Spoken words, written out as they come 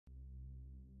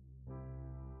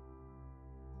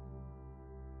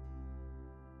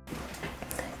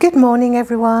Good morning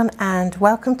everyone, and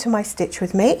welcome to my Stitch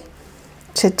with me.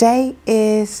 Today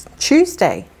is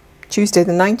Tuesday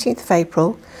the 19th of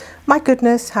April. My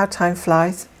goodness, how time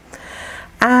flies.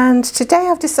 And today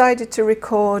I've decided to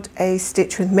record a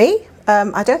Stitch with me.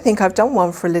 I don't think I've done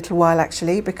one for a little while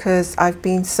actually, because I've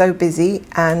been so busy,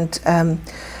 and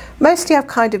mostly I've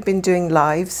kind of been doing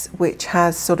lives, which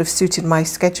has sort of suited my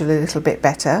schedule a little bit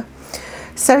better.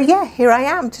 So yeah, here I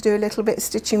am to do a little bit of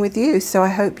stitching with you. So I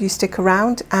hope you stick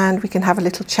around and we can have a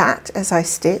little chat as I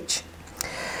stitch.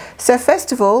 So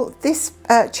first of all, this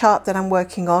chart that I'm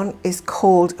working on is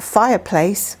called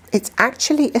Fireplace. It's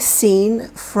actually a scene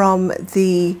from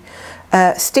the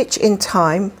Stitch in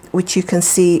Time, which you can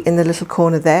see in the little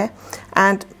corner there.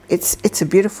 And it's a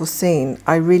beautiful scene.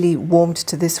 I really warmed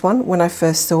to this one when I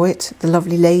first saw it. The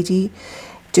lovely lady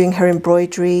doing her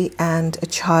embroidery and a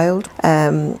child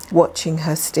watching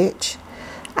her stitch,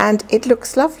 and it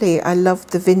looks lovely. I love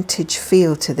the vintage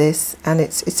feel to this, and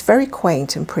it's very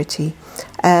quaint and pretty.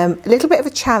 A little bit of a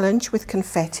challenge with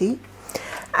confetti.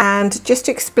 And just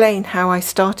to explain how I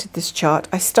started this chart,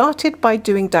 I started by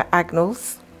doing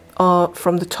diagonals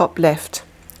from the top left,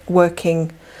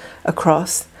 working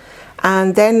across,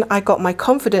 and then I got my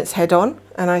confidence head on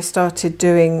and I started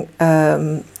doing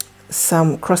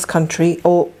some cross-country,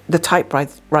 or the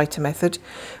typewriter method,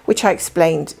 which I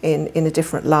explained in a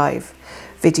different live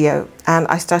video. And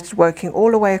I started working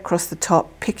all the way across the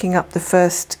top, picking up the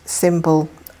first symbol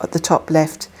at the top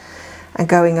left and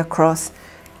going across,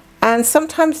 and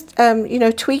sometimes you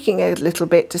know, tweaking it a little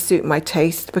bit to suit my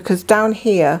taste, because down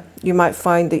here you might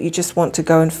find that you just want to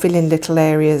go and fill in little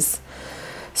areas.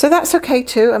 So that's okay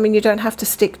too. I mean, you don't have to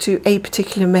stick to a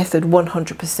particular method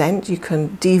 100%. You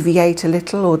can deviate a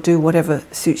little or do whatever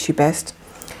suits you best.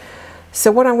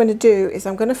 So what I'm going to do is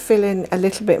I'm going to fill in a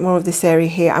little bit more of this area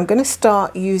here. I'm going to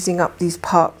start using up these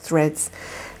park threads.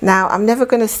 Now, I'm never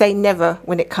going to say never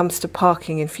when it comes to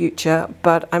parking in future,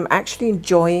 but I'm actually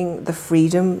enjoying the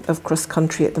freedom of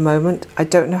cross-country at the moment. I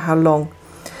don't know how long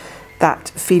that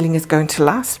feeling is going to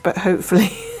last, but hopefully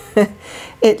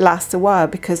it lasts a while,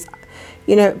 because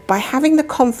you know, by having the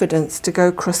confidence to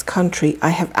go cross country, I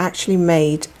have actually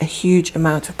made a huge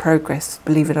amount of progress,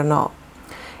 believe it or not,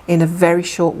 in a very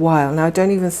short while. Now, I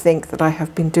don't even think that I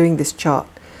have been doing this chart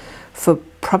for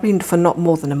not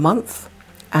more than a month,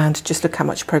 and just look how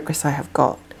much progress I have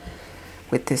got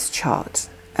with this chart.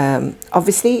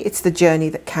 Obviously, it's the journey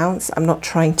that counts. I'm not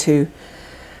trying to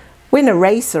win a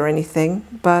race or anything,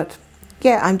 but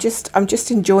yeah, I'm just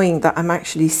enjoying that I'm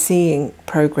actually seeing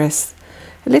progress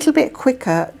a little bit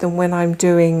quicker than when I'm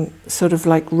doing sort of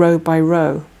like row by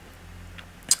row,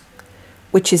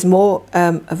 which is more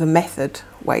of a method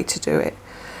way to do it.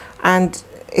 And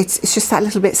it's just that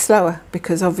little bit slower,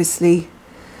 because obviously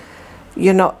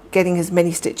you're not getting as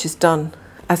many stitches done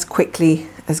as quickly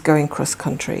as going cross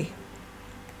country.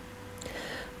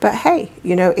 But hey,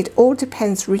 you know, it all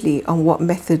depends really on what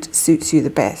method suits you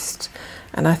the best.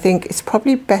 And I think it's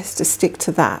probably best to stick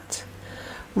to that,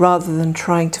 rather than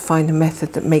trying to find a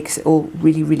method that makes it all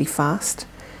really, really fast.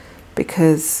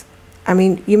 Because, I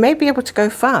mean, you may be able to go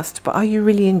fast, but are you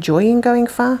really enjoying going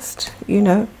fast, you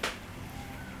know?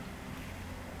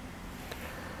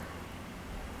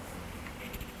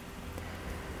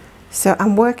 So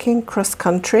I'm working cross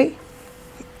country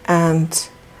and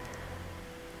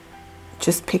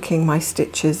just picking my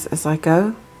stitches as I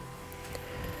go.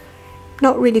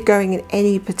 Not really going in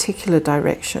any particular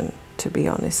direction, to be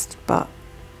honest, but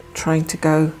trying to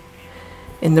go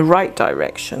in the right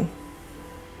direction,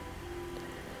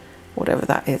 whatever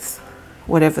that is,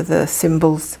 whatever the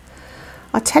symbols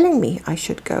are telling me I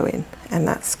should go in, and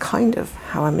that's kind of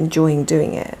how I'm enjoying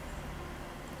doing it.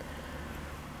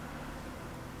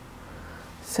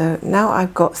 So now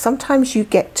I've got, sometimes you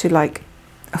get to like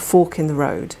a fork in the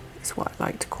road, is what I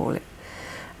like to call it,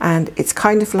 and it's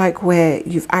kind of like where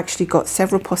you've actually got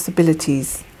several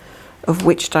possibilities of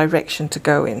which direction to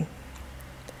go in.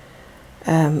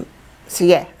 So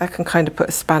yeah, that can kind of put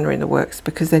a spanner in the works,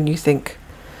 because then you think,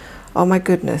 oh my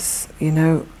goodness, you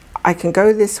know, I can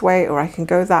go this way or I can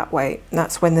go that way. And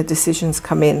that's when the decisions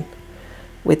come in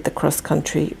with the cross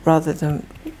country, rather than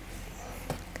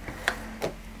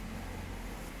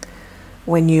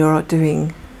when you're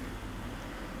doing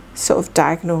sort of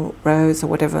diagonal rows or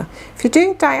whatever. If you're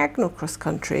doing diagonal cross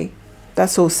country,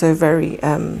 that's also very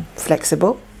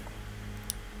flexible,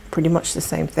 pretty much the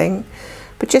same thing,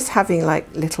 but just having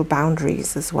like little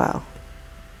boundaries as well.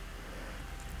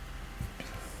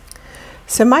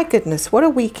 So my goodness, what a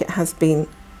week it has been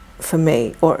for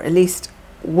me, or at least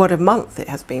what a month it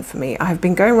has been for me. I have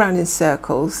been going around in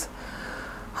circles,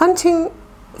 hunting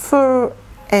for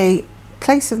a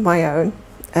place of my own,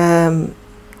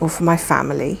 or for my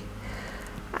family,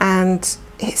 and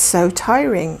it's so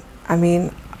tiring. I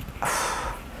mean,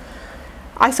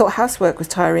 I thought housework was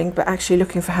tiring, but actually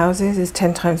looking for houses is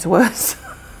 10 times worse.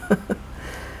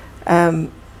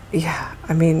 Yeah,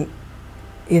 I mean,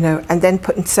 you know, and then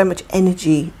putting so much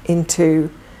energy into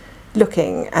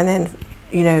looking, and then,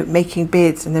 you know, making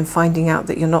bids and then finding out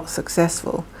that you're not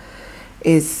successful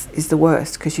is the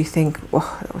worst, because you think,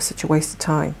 oh, that was such a waste of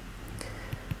time.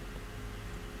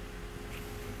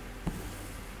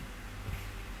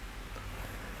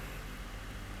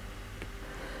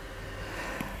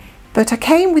 But I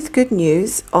came with good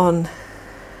news on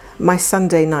my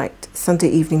Sunday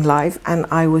evening live, and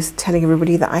I was telling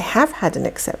everybody that I have had an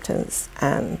acceptance,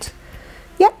 and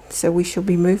yeah, so we shall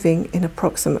be moving in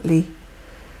approximately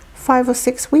 5 or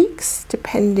 6 weeks,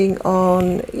 depending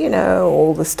on, you know,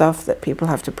 all the stuff that people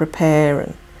have to prepare.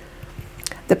 And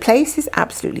the place is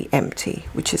absolutely empty,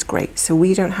 which is great, so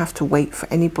we don't have to wait for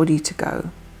anybody to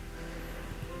go.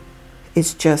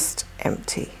 It's just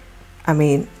empty. I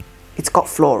mean, it's got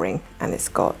flooring and it's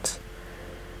got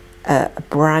a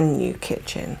brand new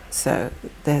kitchen, so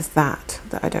there's that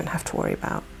I don't have to worry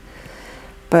about.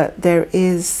 But there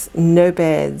is no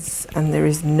beds and there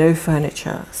is no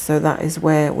furniture, so that is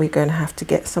where we're going to have to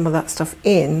get some of that stuff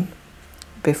in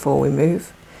before we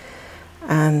move.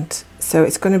 And so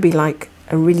it's going to be like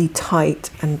a really tight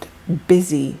and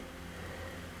busy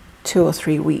 2 or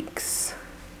 3 weeks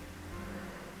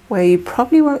where you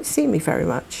probably won't see me very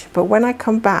much. But when I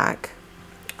come back,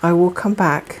 I will come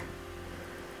back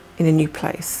in a new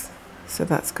place, so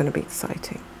that's going to be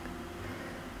exciting.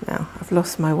 Now I've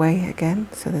lost my way again,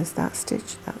 so there's that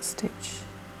stitch, it's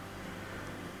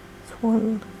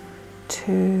 1,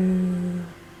 2,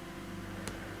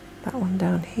 that one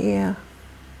down here.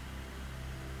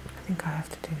 I think I have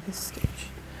to do this stitch.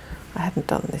 I hadn't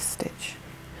done this stitch.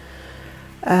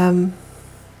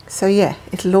 So yeah,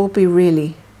 it'll all be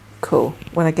really cool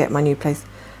when I get my new place,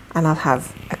 and I'll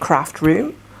have a craft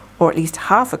room, or at least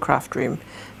half a craft room,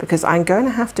 because I'm going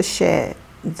to have to share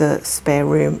the spare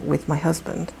room with my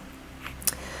husband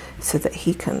so that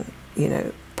he can, you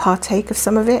know, partake of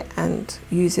some of it and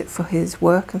use it for his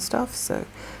work and stuff. So,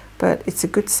 but it's a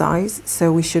good size,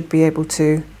 so we should be able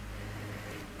to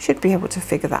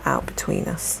figure that out between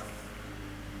us.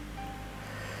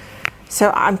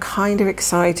 So I'm kind of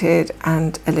excited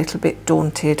and a little bit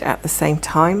daunted at the same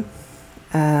time.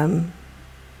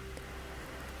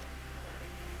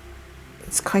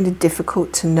 It's kind of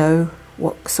difficult to know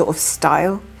what sort of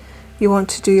style you want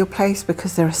to do your place,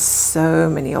 because there are so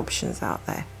many options out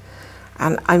there.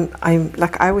 And I'm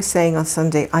like I was saying on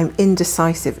Sunday, I'm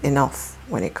indecisive enough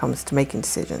when it comes to making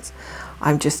decisions.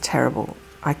 I'm just terrible.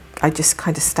 I just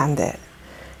kind of stand there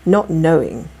not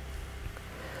knowing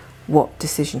what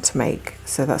decision to make,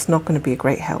 so that's not going to be a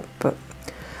great help. But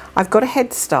I've got a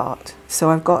head start,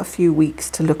 so I've got a few weeks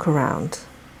to look around,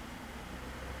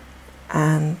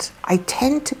 and I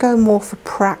tend to go more for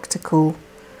practical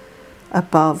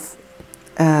above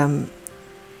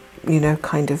you know,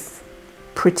 kind of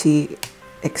pretty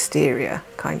exterior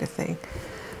kind of thing.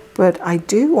 But I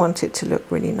do want it to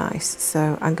look really nice,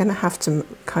 so I'm going to have to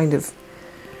kind of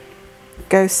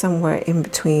go somewhere in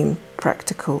between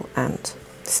practical and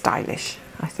stylish,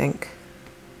 I think.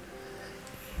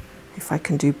 If I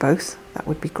can do both, that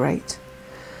would be great.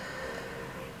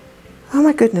 Oh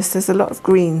my goodness, there's a lot of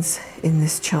greens in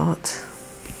this chart,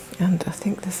 and I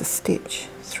think there's a stitch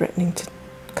threatening to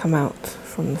come out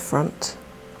from the front.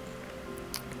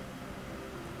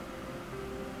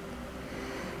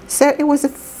 So it was a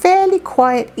fairly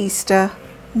quiet Easter,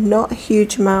 not a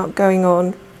huge amount going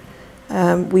on.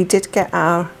 We did get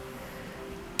our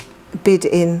bid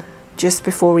in just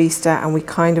before Easter, and we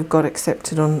kind of got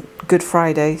accepted on Good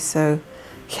Friday, so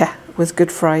yeah, it was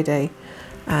Good Friday,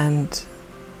 and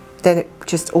then it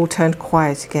just all turned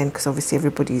quiet again, because obviously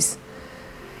everybody's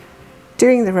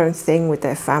doing their own thing with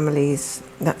their families.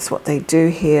 That's what they do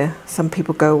here. Some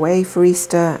people go away for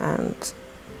Easter and,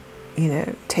 you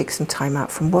know, take some time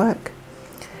out from work.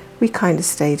 We kind of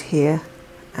stayed here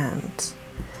and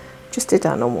just did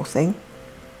our normal thing,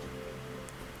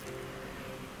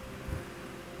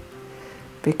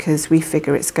 because we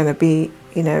figure it's going to be,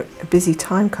 you know, a busy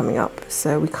time coming up,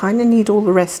 so we kind of need all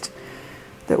the rest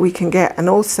that we can get. And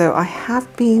also I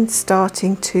have been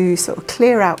starting to sort of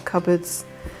clear out cupboards,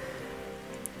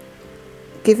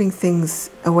 giving things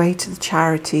away to the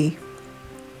charity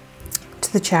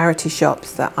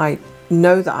shops that I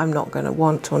know that I'm not going to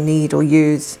want or need or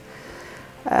use.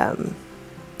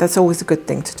 That's always a good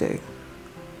thing to do,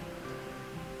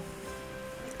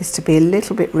 is to be a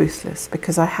little bit ruthless,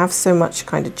 because I have so much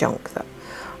kind of junk that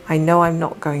I know I'm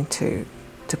not going to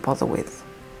bother with.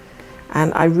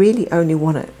 and I really only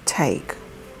want to take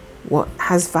what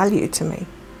has value to me.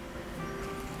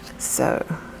 So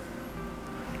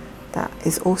that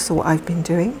is also what I've been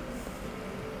doing.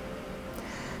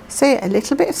 So yeah, a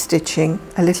little bit of stitching,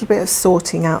 a little bit of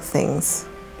sorting out things,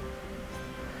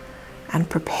 and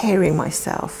preparing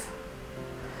myself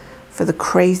for the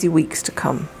crazy weeks to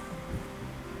come.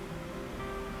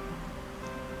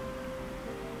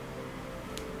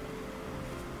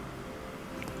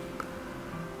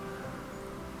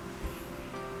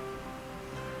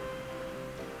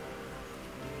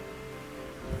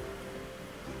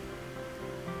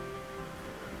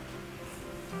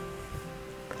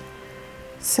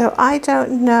 So I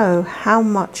don't know how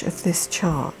much of this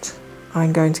chart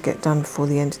I'm going to get done before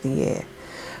the end of the year,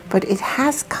 but it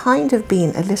has kind of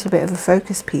been a little bit of a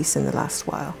focus piece in the last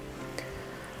while.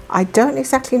 I don't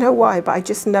exactly know why, but I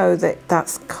just know that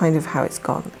that's kind of how it's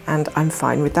gone, and I'm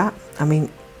fine with that. I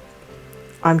mean,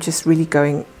 I'm just really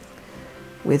going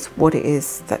with what it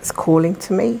is that's calling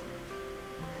to me,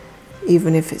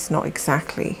 even if it's not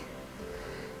exactly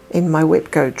in my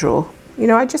whip go drawer. You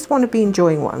know, I just want to be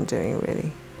enjoying what I'm doing,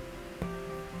 really.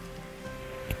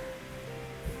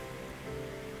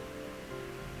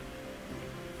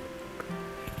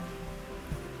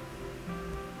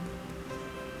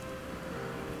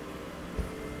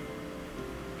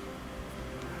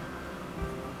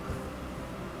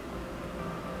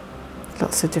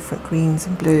 Lots of different greens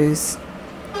and blues.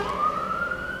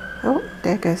 Oh,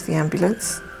 there goes the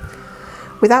ambulance.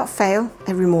 Without fail,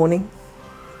 every morning,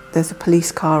 there's a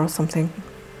police car or something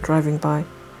driving by.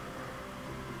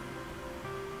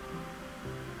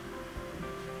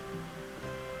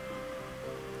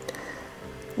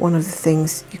 One of the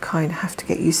things you kind of have to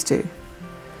get used to,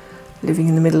 living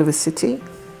in the middle of a city.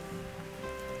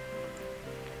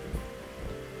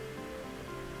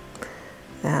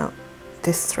 Now,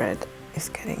 this thread is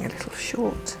getting a little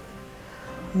short.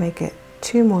 I may get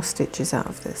 2 more stitches out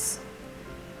of this.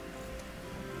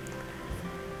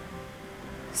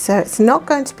 So it's not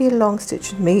going to be a long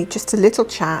stitch with me, just a little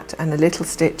chat and a little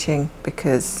stitching,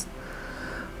 because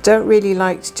I don't really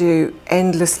like to do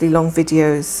endlessly long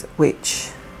videos,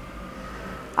 which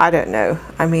I don't know.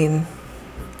 I mean,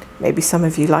 maybe some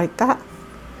of you like that,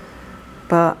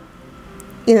 but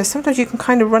you know, sometimes you can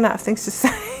kind of run out of things to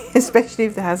say, especially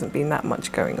if there hasn't been that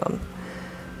much going on.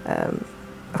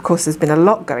 Of course, there's been a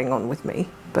lot going on with me,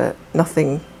 but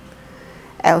nothing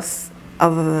else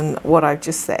other than what I've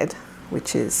just said,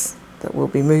 which is that we'll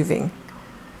be moving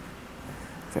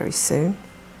very soon.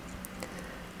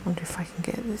 I wonder if I can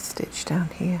get this stitch down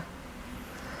here.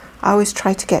 I always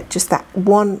try to get just that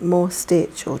 1 more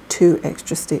stitch or 2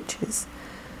 extra stitches,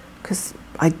 because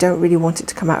I don't really want it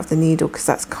to come out of the needle, because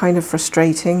that's kind of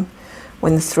frustrating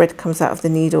when the thread comes out of the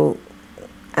needle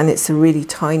and it's a really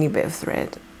tiny bit of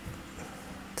thread.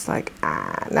 It's like,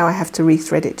 now I have to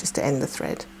rethread it just to end the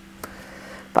thread.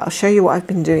 But I'll show you what I've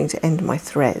been doing to end my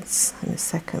threads in a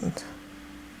second.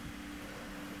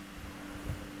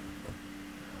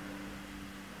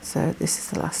 So this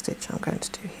is the last stitch I'm going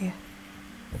to do here.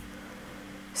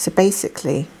 So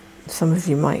basically, some of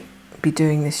you might be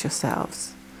doing this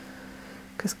yourselves,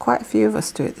 because quite a few of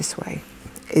us do it this way,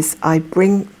 is I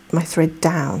bring my thread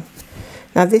down.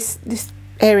 Now this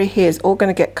area here is all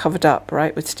going to get covered up,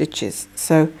 right, with stitches.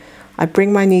 So I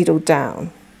bring my needle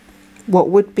down, what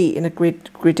would be in a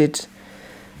gridded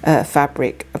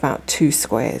fabric, about 2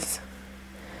 squares,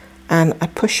 and I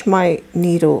push my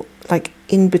needle like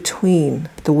in between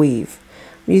the weave.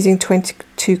 I'm using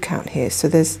 22 count here, so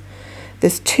there's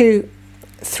 2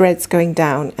 threads going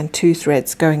down and 2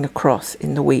 threads going across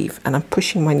in the weave, and I'm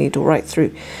pushing my needle right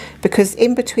through, because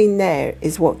in between there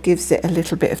is what gives it a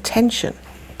little bit of tension,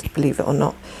 believe it or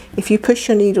not. If you push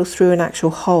your needle through an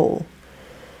actual hole,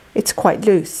 it's quite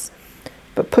loose,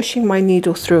 but pushing my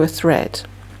needle through a thread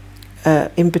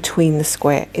in between the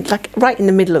square, like right in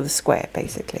the middle of the square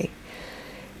basically,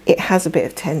 it has a bit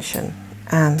of tension,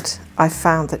 and I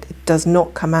found that it does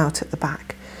not come out at the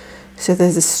back. So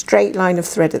there's a straight line of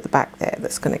thread at the back there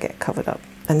that's going to get covered up,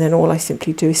 and then all I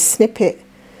simply do is snip it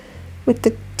with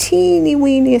the teeny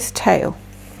weeniest tail.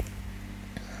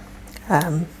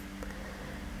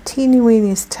 Teeny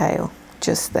weeniest tail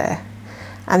just there,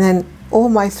 and then all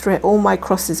my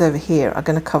crosses over here are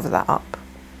going to cover that up,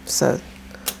 so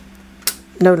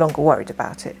no longer worried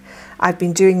about it. I've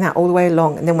been doing that all the way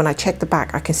along, and then when I check the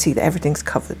back I can see that everything's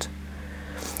covered.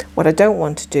 What I don't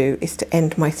want to do is to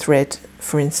end my thread,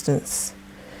 for instance,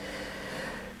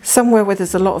 somewhere where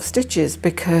there's a lot of stitches,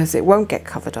 because it won't get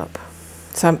covered up.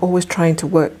 So I'm always trying to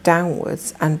work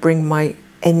downwards and bring my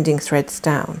ending threads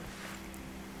down,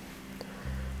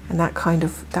 and that kind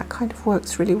of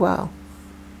works really well.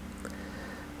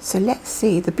 So let's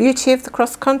see, the beauty of the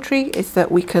cross country is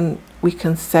that we can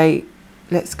say,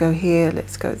 let's go here,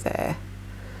 let's go there.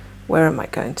 Where am I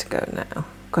going to go now?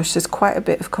 Gosh, there's quite a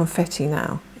bit of confetti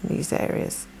now in these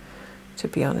areas, to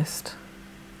be honest.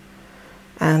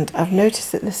 And I've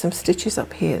noticed that there's some stitches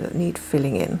up here that need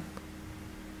filling in.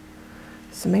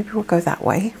 So maybe we'll go that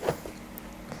way.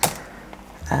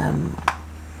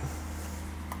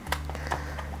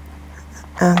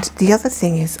 And the other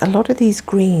thing is, a lot of these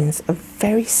greens are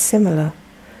very similar.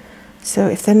 So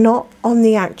if they're not on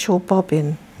the actual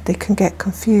bobbin, they can get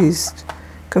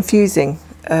confusing.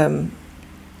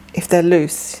 If they're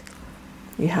loose,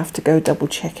 you have to go double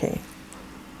checking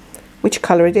which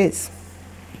colour it is.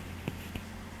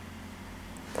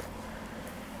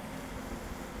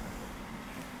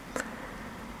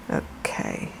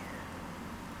 Okay.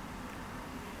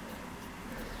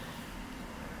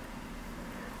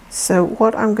 So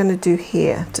what I'm going to do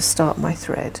here to start my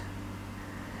thread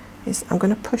is I'm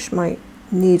going to push my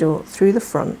needle through the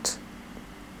front.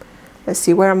 Let's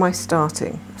see, where am I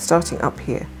starting? I'm starting up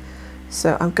here.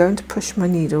 So I'm going to push my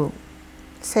needle,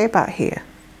 say about here,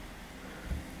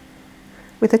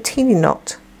 with a teeny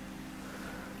knot.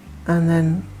 And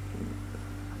then,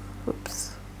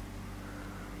 whoops.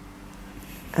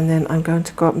 And then I'm going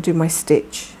to go up and do my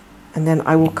stitch. And then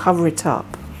I will cover it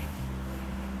up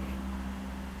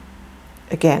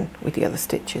again with the other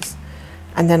stitches,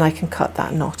 and then I can cut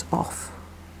that knot off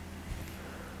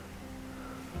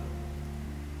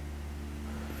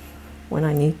when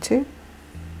I need to.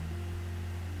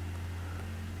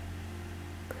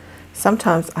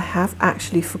 Sometimes I have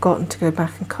actually forgotten to go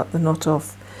back and cut the knot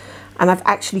off, and I've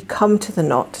actually come to the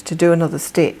knot to do another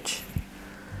stitch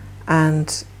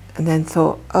and then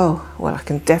thought, oh well, I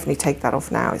can definitely take that off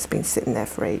now, it's been sitting there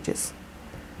for ages.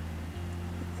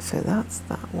 So that's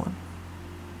that one.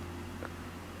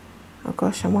 Oh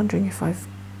gosh, I'm wondering if I've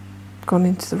gone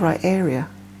into the right area.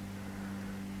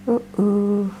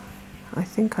 Uh-oh, I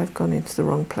think I've gone into the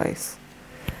wrong place.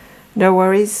 No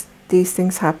worries, these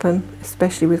things happen,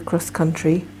 especially with cross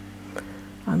country.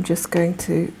 I'm just going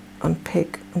to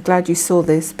unpick. I'm glad you saw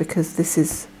this, because this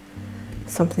is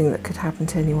something that could happen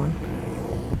to anyone.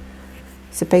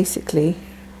 So basically,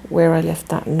 where I left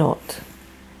that knot,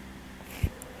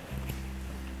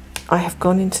 I have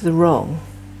gone into the wrong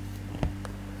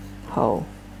hole.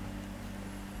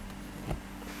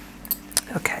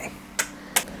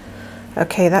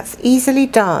 Okay, that's easily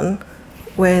done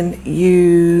when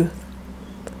you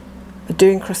are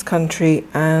doing cross country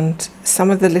and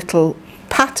some of the little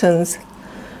patterns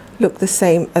look the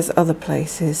same as other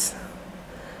places.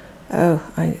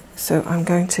 So I'm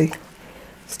going to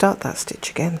start that stitch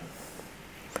again.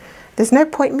 There's no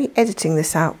point in me editing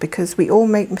this out, because we all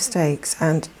make mistakes,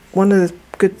 and one of the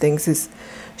good things is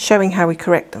showing how we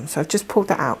correct them. So I've just pulled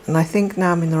that out, and I think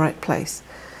now I'm in the right place.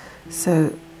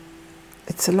 So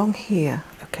it's along here.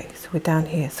 Okay, so we're down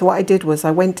here. So what I did was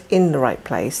I went in the right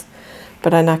place,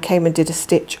 but I now came and did a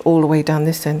stitch all the way down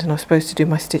this end, and I was supposed to do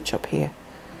my stitch up here.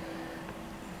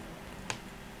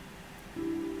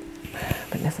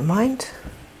 But never mind.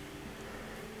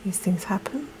 These things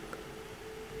happen.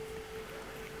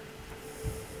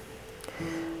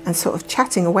 And sort of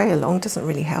chatting away along doesn't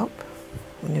really help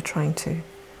when you're trying to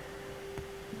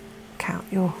count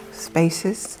your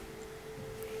spaces.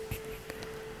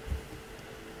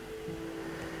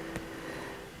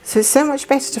 So it's so much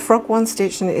better to frog one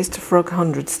stitch than it is to frog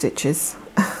 100 stitches.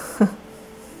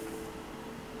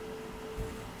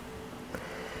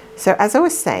 So as I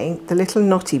was saying, the little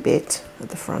knotty bit at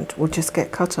the front will just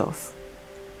get cut off.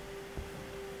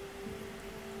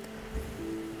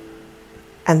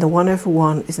 And the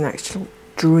 1/1 is an actual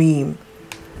dream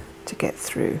to get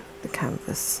through the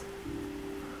canvas.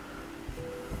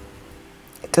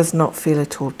 It does not feel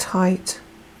at all tight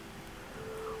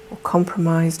or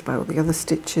compromised by all the other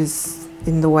stitches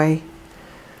in the way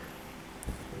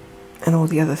and all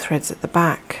the other threads at the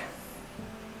back.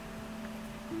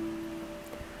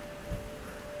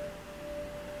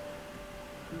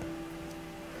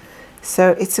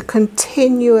 So it's a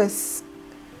continuous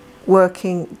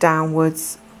working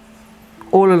downwards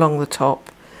all along the top.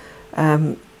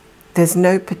 There's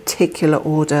no particular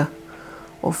order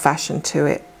or fashion to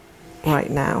it right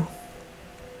now.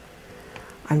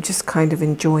 I'm just kind of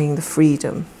enjoying the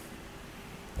freedom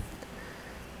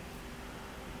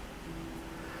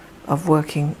of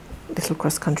working little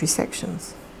cross-country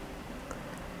sections.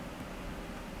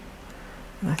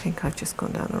 And I think I've just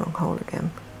gone down the wrong hole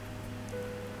again.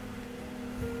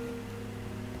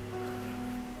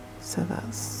 So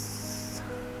that's,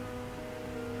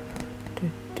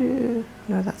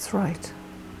 no, that's right.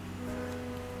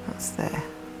 That's there.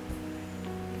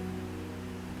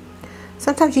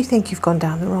 Sometimes you think you've gone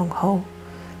down the wrong hole,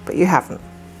 but you haven't.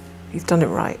 You've done it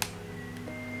right.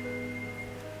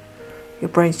 Your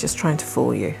brain's just trying to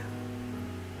fool you.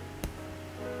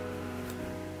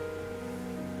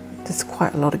 There's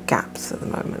quite a lot of gaps at the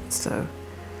moment, so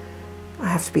I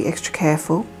have to be extra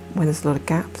careful when there's a lot of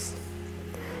gaps.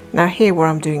 Now here where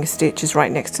I'm doing a stitch is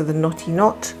right next to the knotty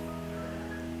knot,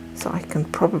 so I can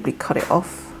probably cut it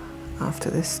off after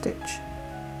this stitch.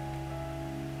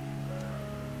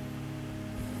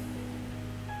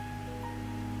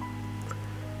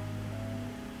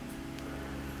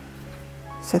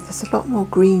 So there's a lot more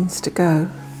greens to go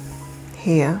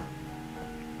here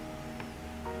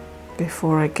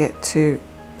before I get to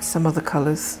some other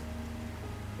colours.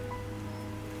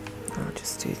 I'll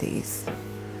just do these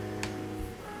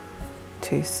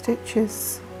 2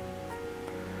 stitches.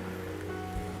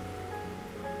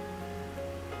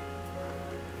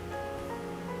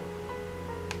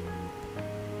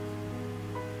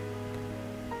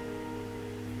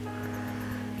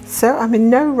 So I'm in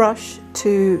no rush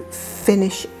to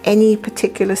finish any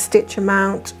particular stitch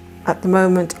amount at the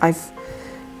moment. I've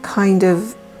kind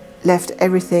of left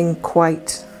everything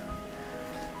quite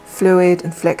fluid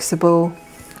and flexible.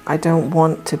 I don't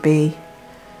want to be,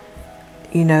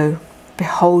 you know,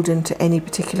 beholden to any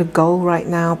particular goal right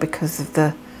now because of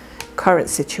the current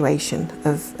situation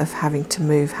of having to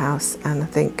move house, and I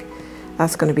think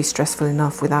that's going to be stressful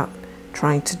enough without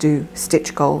trying to do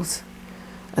stitch goals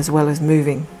as well as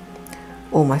moving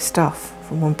all my stuff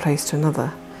from one place to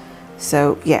another.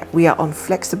 So yeah, we are on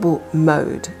flexible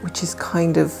mode, which is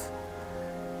kind of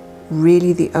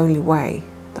really the only way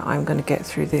that I'm going to get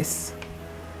through this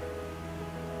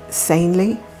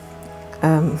sanely,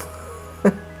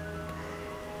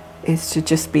 is to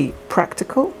just be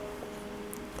practical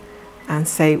and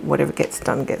say whatever gets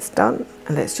done,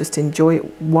 and let's just enjoy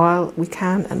it while we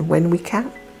can and when we can.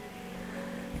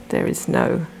 There is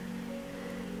no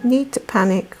need to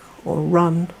panic or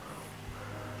run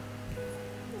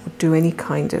or do any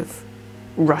kind of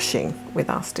rushing with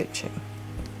our stitching.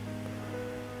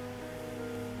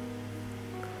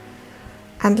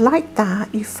 And like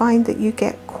that, you find that you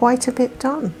get quite a bit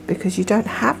done because you don't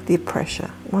have the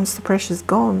pressure. Once the pressure's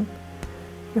gone,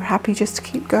 you're happy just to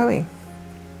keep going.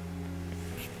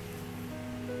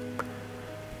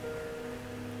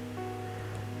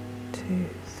 Two,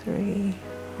 three,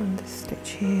 on this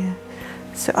stitch here.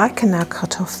 So I can now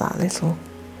cut off that little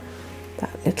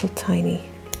tiny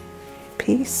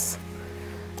piece,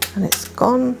 and it's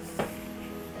gone.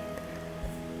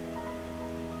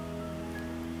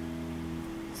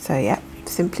 So yeah,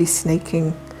 simply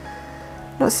snaking,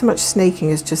 not so much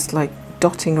snaking as just like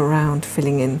dotting around,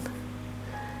 filling in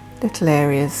little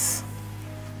areas.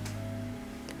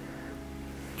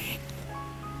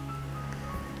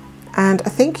 And I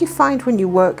think you find when you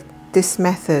work this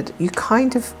method, you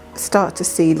kind of start to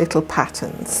see little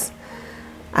patterns,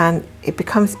 and it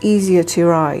becomes easier to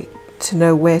your eye to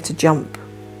know where to jump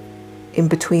in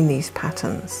between these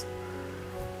patterns.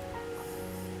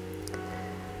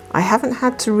 I haven't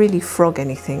had to really frog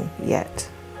anything yet.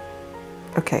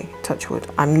 Okay, touch wood.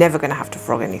 I'm never going to have to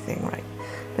frog anything, right?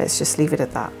 Let's just leave it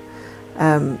at that.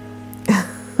 And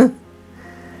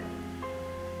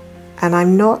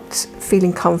I'm not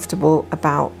feeling comfortable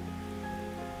about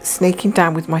snaking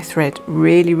down with my thread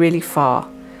really, really far,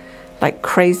 like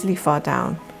crazily far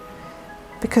down,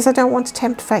 because I don't want to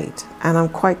tempt fate, and I'm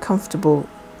quite comfortable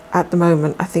at the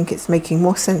moment. I think it's making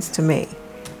more sense to me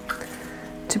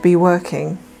to be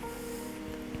working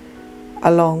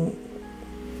along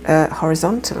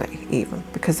horizontally even,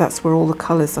 because that's where all the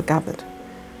colours are gathered.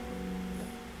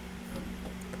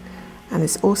 And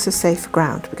it's also safe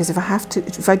ground, because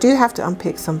if I do have to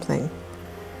unpick something,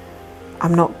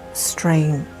 I'm not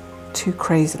straying too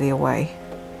crazily away,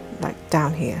 like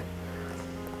down here.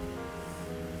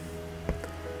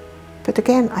 But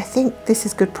again, I think this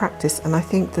is good practice, and I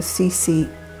think the CC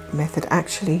method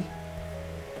actually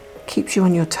keeps you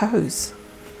on your toes.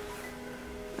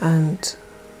 And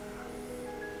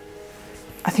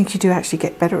I think you do actually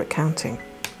get better at counting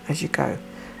as you go.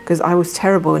 Because I was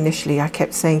terrible initially. I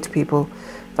kept saying to people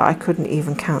that I couldn't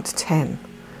even count to 10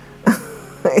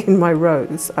 in my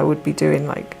rows. I would be doing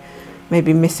like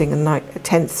maybe missing a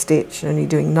 10th stitch and only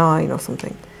doing 9 or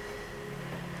something.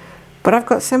 But I've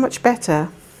got so much better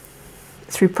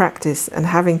through practice and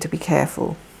having to be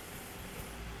careful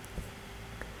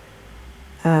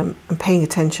and paying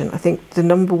attention. I think the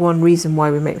 #1 reason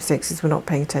why we make mistakes is we're not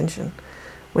paying attention.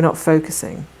 We're not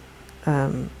focusing.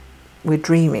 We're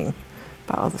dreaming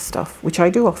about other stuff, which I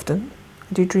do often.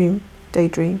 I do dream,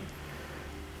 daydream.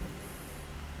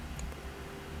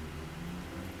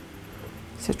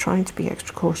 So So trying to be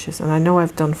extra cautious, and I know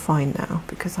I've done fine now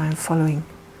because I am following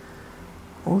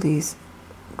all these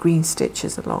green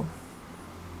stitches along.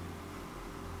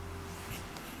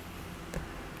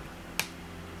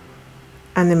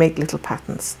 And they make little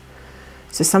patterns.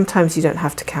 So sometimes you don't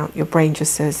have to count. Your brain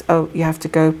just says, oh, you have to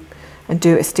go and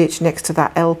do a stitch next to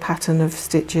that L pattern of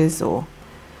stitches, or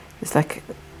it's like,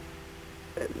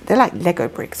 they're like Lego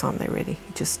bricks, aren't they really?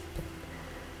 You just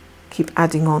keep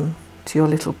adding on to your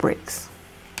little bricks.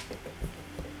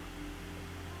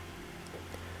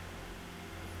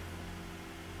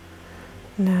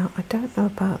 Now, I don't know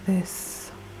about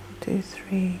this. 1, 2,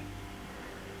 3.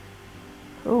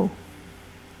 Oh.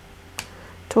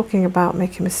 Talking about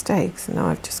making mistakes, now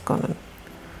I've just gone and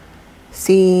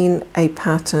seen a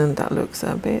pattern that looks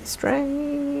a bit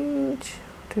strange.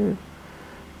 1,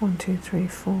 2, 3,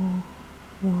 4,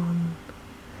 1.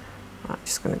 I'm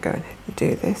just going to go and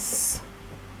do this.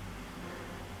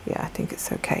 Yeah, I think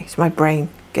it's okay. It's my brain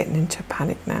getting into a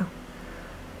panic now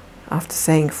after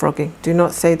saying frogging. Do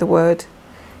not say the word.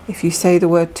 If you say the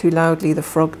word too loudly, the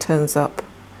frog turns up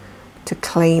to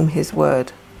claim his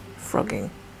word. Frogging.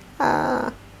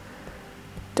 Ah,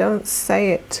 don't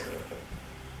say it.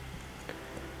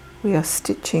 We are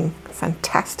stitching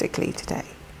fantastically today.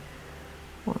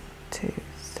 1, 2,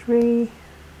 3.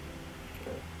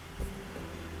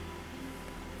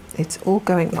 It's all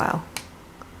going well,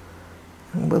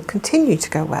 and will continue to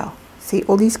go well. See,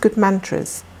 all these good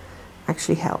mantras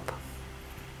actually help.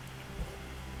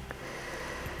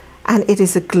 And it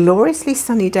is a gloriously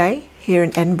sunny day here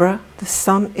in Edinburgh. The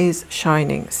sun is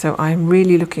shining, so I'm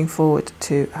really looking forward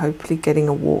to hopefully getting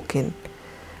a walk in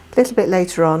a little bit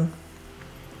later on.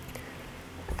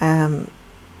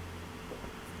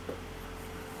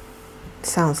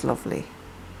 Sounds lovely.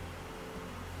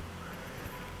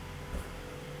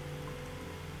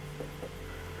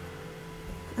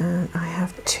 And I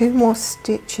have 2 more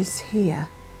stitches here.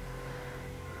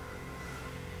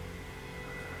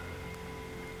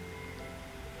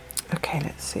 Okay,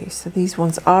 let's see. So these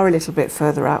ones are a little bit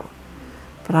further out,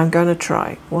 but I'm going to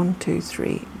try 1, 2,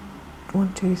 3,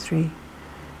 1, 2, 3,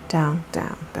 down,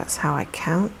 down. That's how I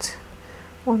count.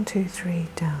 1, 2, 3,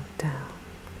 down, down.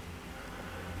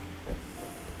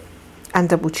 And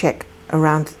double check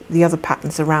around the other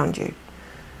patterns around you.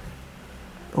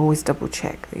 Always double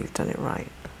check that you've done it right.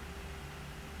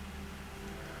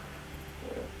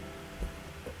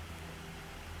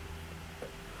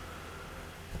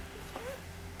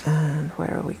 And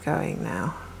where are we going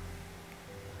now?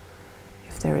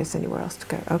 If there is anywhere else to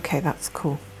go. Okay, that's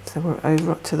cool. So we're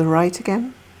over to the right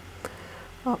again.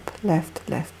 Up, left,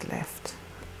 left, left.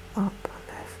 Up,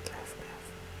 left, left,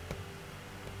 left.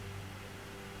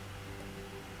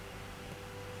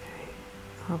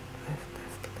 Okay. Up, left,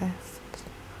 left, left.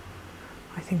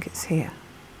 I think it's here.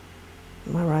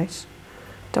 Am I right?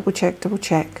 Double check, double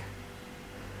check.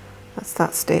 That's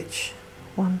that stitch.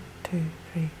 1, 2,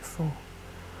 3, 4.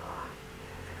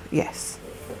 Yes.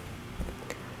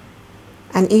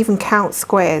 And even count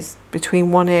squares between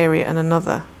one area and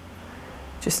another,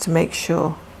 just to make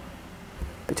sure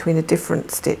between a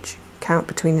different stitch. Count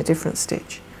between a different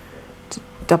stitch to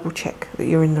double check that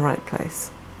you're in the right place.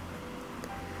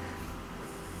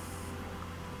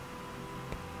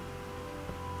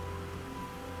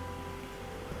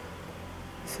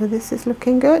 So this is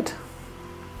looking good.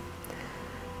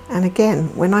 And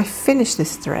again, when I finish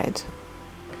this thread,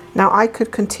 now I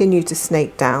could continue to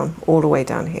snake down all the way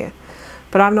down here,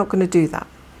 but I'm not going to do that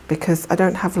because I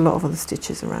don't have a lot of other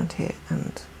stitches around here,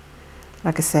 and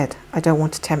like I said, I don't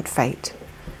want to tempt fate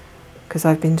because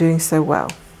I've been doing so well.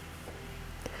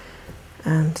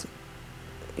 And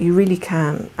you really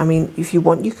can, I mean, if you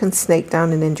want, you can snake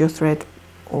down and end your thread,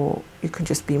 or you can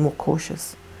just be more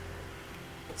cautious.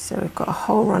 So we've got a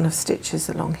whole run of stitches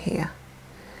along here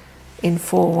in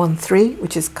 413,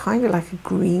 which is kind of like a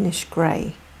greenish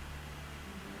grey.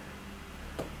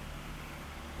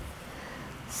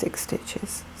 6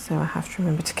 stitches, so I have to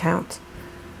remember to count.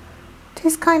 It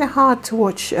is kind of hard to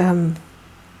watch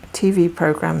TV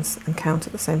programs and count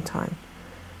at the same time,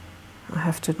 I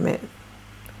have to admit.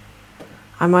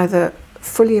 I'm either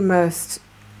fully immersed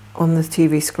on the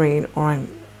TV screen or I'm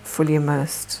fully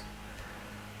immersed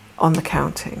on the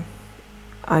counting.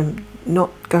 I'm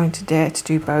not going to dare to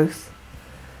do both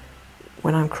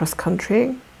when I'm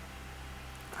cross-countrying.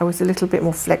 I was a little bit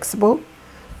more flexible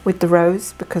with the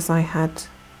rows because I had,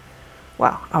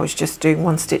 well, I was just doing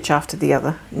one stitch after the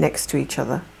other next to each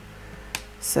other.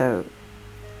 So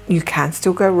you can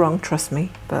still go wrong, trust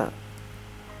me, but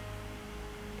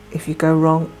if you go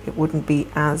wrong, it wouldn't be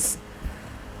as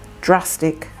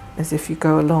drastic as if you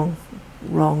go along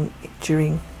wrong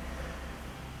during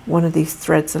one of these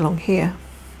threads along here.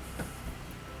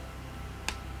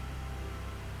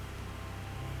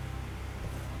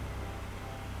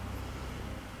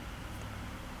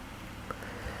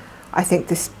 I think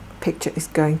this picture is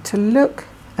going to look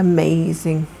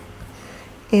amazing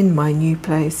in my new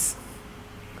place.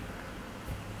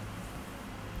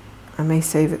 I may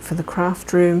save it for the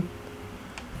craft room.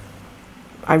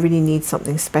 I really need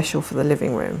something special for the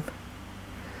living room,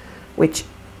 which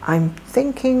I'm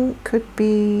thinking could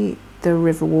be the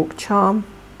Riverwalk charm,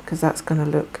 because that's going to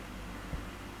look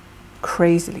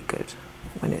crazily good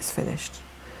when it's finished.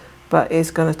 But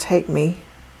it's going to take me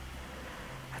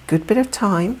a good bit of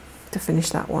time to finish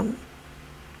that one.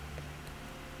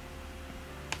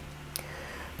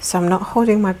 So I'm not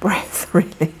holding my breath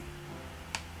really.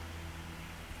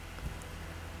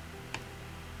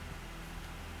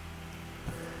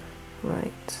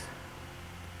 Right.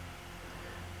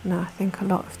 Now I think a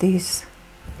lot of these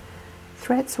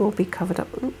threads will be covered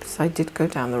up. Oops, I did go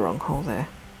down the wrong hole there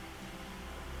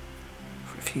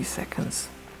for a few seconds.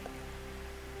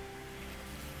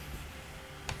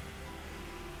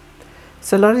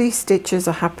 So a lot of these stitches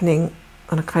are happening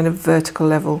on a kind of vertical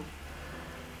level,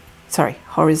 sorry,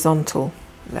 horizontal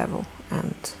level,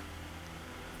 and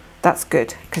that's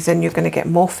good because then you're going to get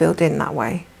more filled in that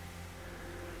way.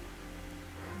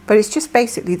 But it's just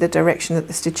basically the direction that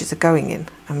the stitches are going in.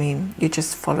 I mean, you're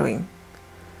just following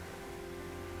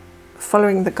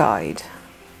the guide.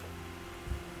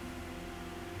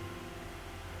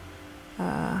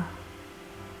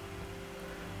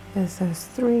 There's those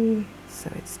three,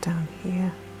 so it's down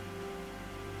here.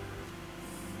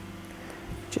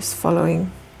 Just following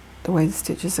the way the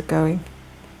stitches are going,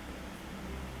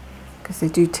 because they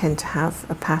do tend to have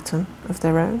a pattern of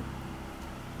their own.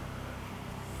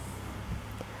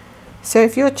 So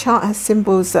if your chart has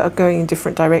symbols that are going in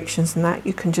different directions and that,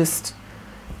 you can just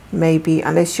maybe,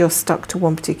 unless you're stuck to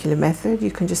one particular method,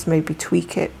 you can just maybe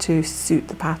tweak it to suit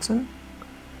the pattern.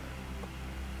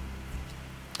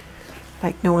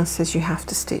 Like no one says you have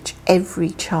to stitch every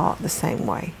chart the same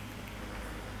way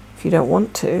if you don't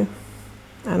want to.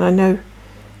 And I know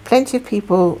plenty of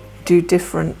people do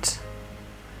different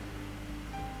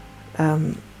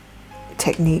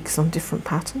techniques on different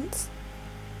patterns.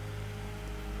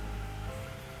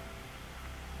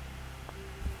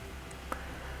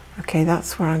 Okay,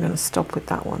 that's where I'm going to stop with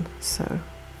that one. So I'm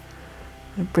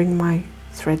going to bring my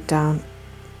thread down,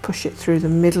 push it through the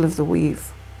middle of the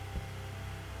weave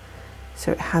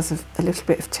so it has a little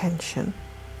bit of tension.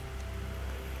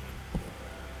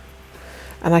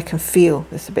 And I can feel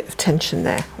there's a bit of tension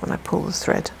there when I pull the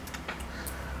thread.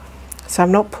 So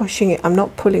I'm not pushing it, I'm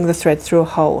not pulling the thread through a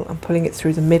hole, I'm pulling it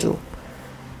through the middle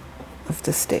of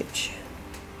the stitch.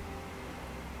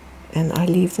 And I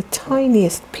leave the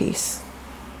tiniest piece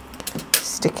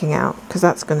sticking out, because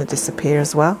that's going to disappear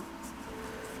as well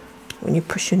when you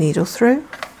push your needle through.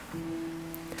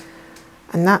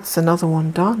 And that's another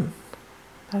one done.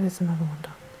 That is another one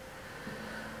done.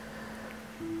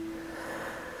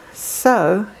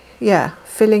 So yeah,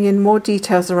 filling in more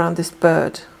details around this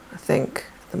bird, I think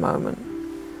at the moment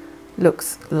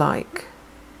looks like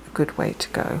a good way to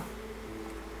go.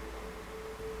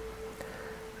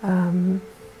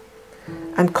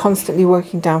 And constantly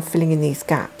working down, filling in these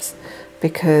gaps,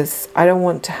 because I don't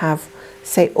want to have,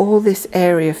 say, all this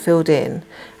area filled in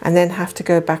and then have to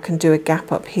go back and do a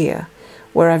gap up here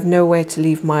where I've nowhere to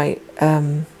leave my,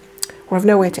 where I've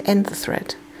nowhere to end the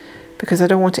thread, because I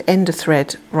don't want to end a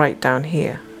thread right down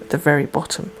here at the very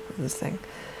bottom of the thing.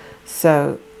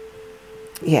 So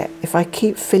yeah, if I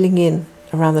keep filling in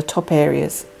around the top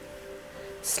areas,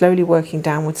 slowly working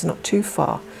downwards, not too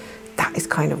far, that is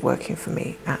kind of working for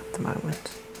me at the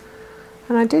moment.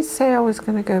 And I did say I was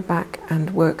going to go back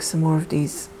and work some more of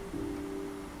these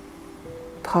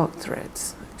part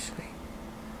threads, actually,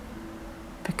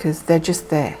 because they're just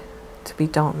there to be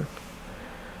done.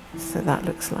 So that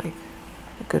looks like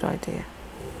a good idea.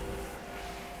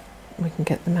 We can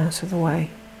get them out of the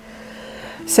way.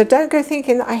 So don't go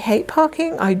thinking that I hate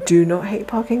parking. I do not hate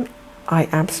parking. I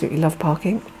absolutely love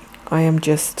parking. I am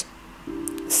just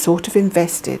sort of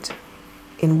invested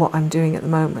in what I'm doing at the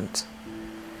moment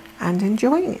and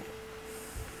enjoying it.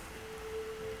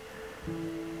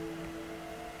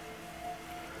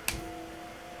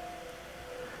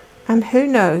 And who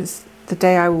knows, the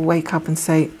day I will wake up and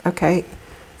say, okay,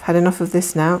 I've had enough of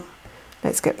this now,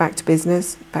 let's get back to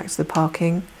business, back to the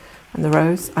parking and the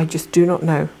rows. I just do not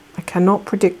know. I cannot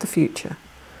predict the future.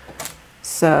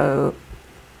 So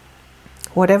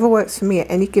whatever works for me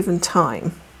at any given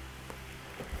time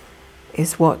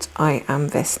is what I am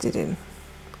vested in.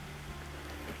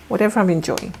 Whatever I'm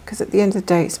enjoying, because at the end of the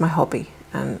day it's my hobby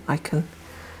and I can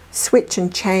switch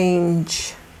and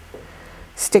change,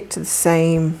 stick to the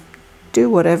same, do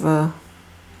whatever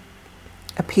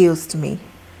appeals to me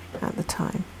at the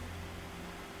time.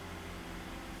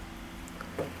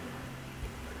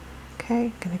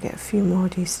 Okay, gonna get a few more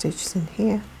of these stitches in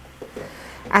here.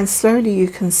 And slowly you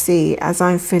can see as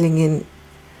I'm filling in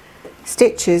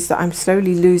stitches that I'm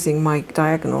slowly losing my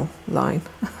diagonal line,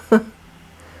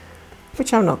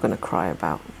 which I'm not going to cry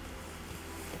about.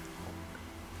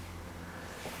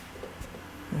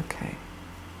 Okay,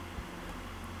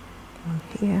 on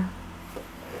here.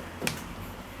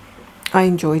 I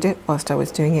enjoyed it whilst I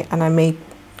was doing it, and I may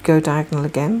go diagonal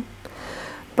again,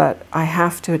 but I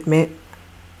have to admit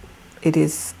it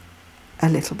is a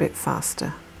little bit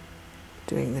faster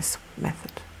doing this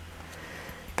method,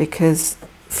 because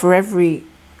for every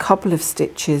couple of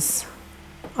stitches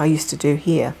I used to do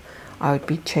here, I would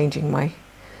be changing my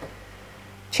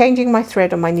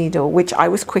thread on my needle, which I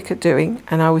was quick at doing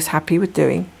and I was happy with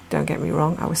doing. Don't get me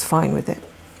wrong, I was fine with it.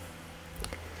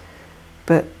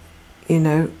 But, you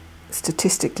know,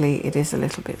 statistically it is a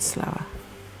little bit slower.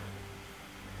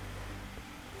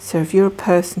 So if you're a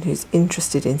person who's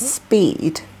interested in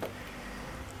speed,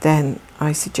 then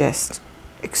I suggest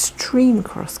extreme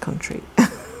cross country,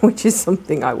 which is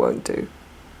something I won't do.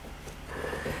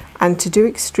 And to do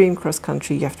extreme cross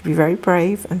country, you have to be very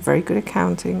brave and very good at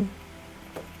counting.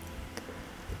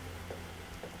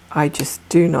 I just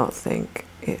do not think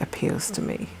it appeals to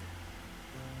me.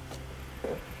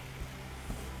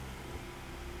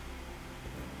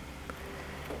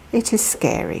 It is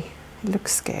scary. It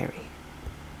looks scary.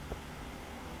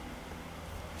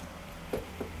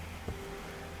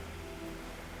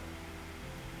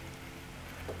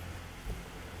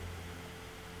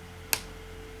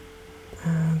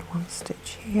 And one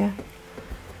stitch here,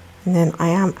 and then I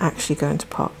am actually going to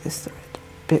park this thread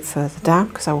a bit further down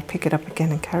because I will pick it up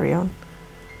again and carry on.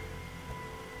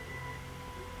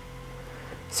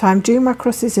 So I'm doing my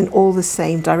crosses in all the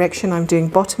same direction. I'm doing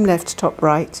bottom left to top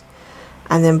right,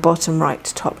 and then bottom right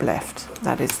to top left.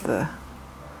 That is the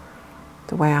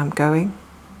way I'm going.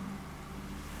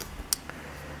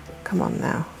 Come on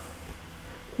now.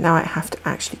 Now I have to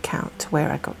actually count to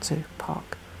where I got to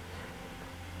park.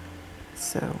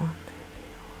 So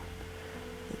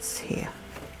it's here.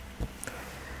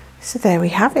 So there we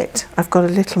have it. I've got a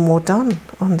little more done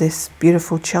on this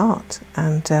beautiful chart,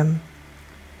 and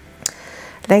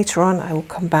later on I will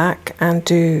come back and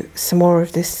do some more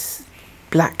of this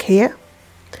black here.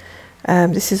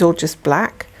 This is all just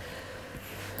black.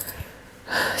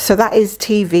 So that is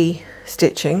TV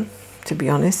stitching, to be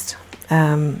honest,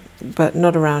 but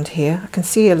not around here. I can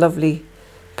see a lovely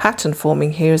pattern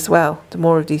forming here as well, the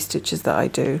more of these stitches that I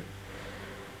do.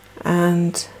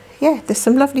 And yeah, there's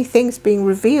some lovely things being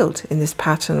revealed in this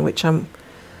pattern, which I'm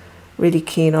really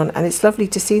keen on, and it's lovely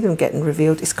to see them getting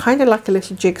revealed. It's kind of like a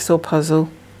little jigsaw puzzle,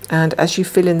 and as you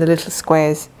fill in the little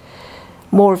squares,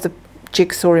 more of the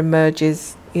jigsaw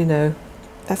emerges, you know.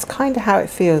 That's kind of how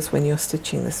it feels when you're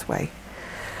stitching this way.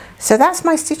 So that's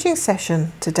my stitching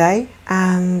session today,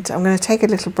 and I'm going to take a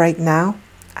little break now.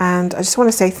 And I just want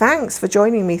to say thanks for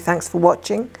joining me. Thanks for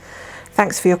watching.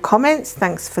 Thanks for your comments.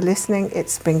 Thanks for listening.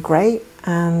 It's been great.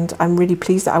 And I'm really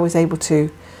pleased that I was able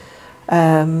to,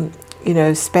 you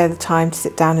know, spare the time to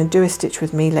sit down and do a stitch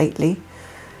with me lately.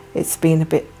 It's been a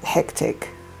bit hectic.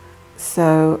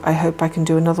 So I hope I can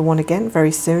do another one again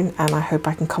very soon. And I hope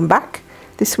I can come back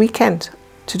this weekend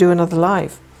to do another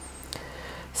live.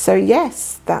 So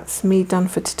yes, that's me done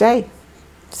for today.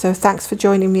 So thanks for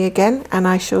joining me again, and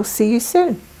I shall see you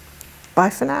soon. Bye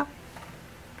for now.